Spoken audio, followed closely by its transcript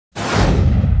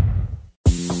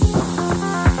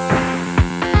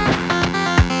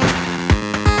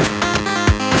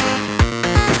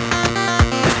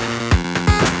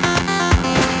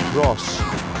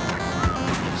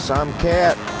Sam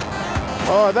Kerr.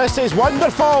 Oh, this is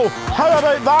wonderful. How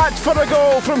about that for a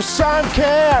goal from Sam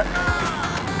Kerr?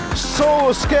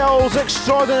 Solo skills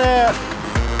extraordinaire.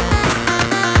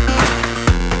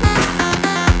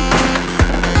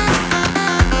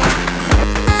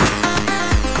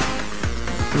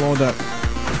 Lauder.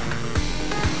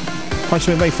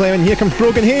 Punishment by Fleming. Here comes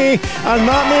Brogan Hay, and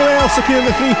that may well secure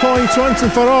the 3 points once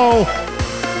and for all.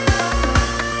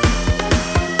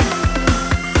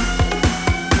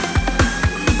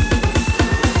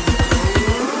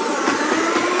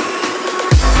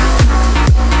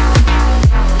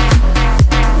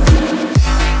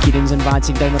 Kieran's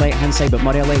advancing down the right hand side, but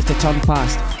Murray elects to turn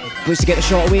past. Looks to get the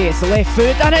shot away, it's the left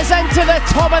foot, and it's into the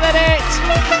top of the net!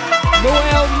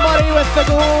 Noel Murray with the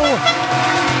goal!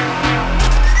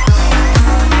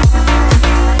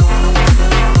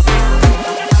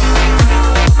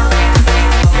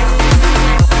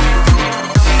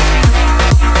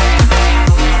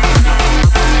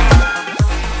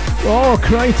 Oh,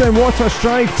 Crichton, what a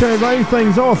strike to round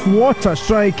things off, what a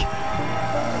strike.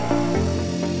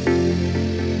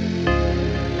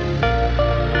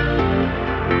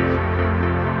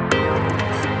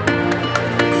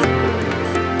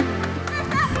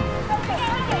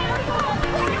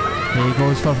 He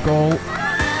goes for goal,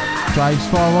 drives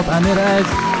forward, and it is.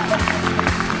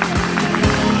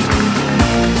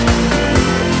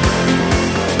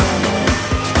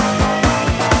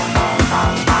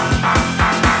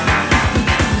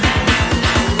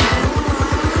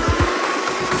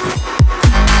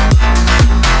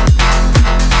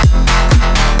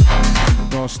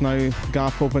 Ross now,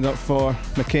 gap opened up for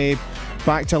McCabe,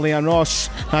 back to Leanne Ross,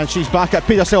 and she's back at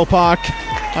Petershill Park.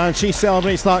 And she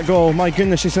celebrates that goal. My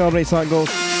goodness, she celebrates that goal.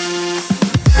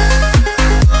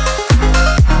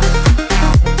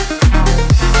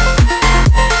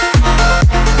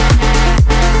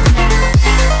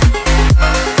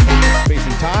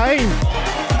 Spacing time.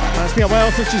 That's been a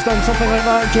while since she's done something like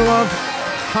that. Jo Love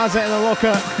has it in the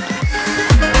locker.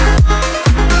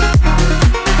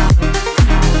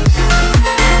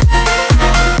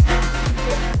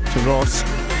 To Ross.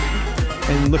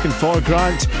 And looking for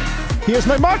Grant. Here's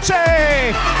McMurtry!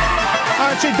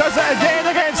 And she does it again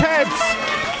against Hibs!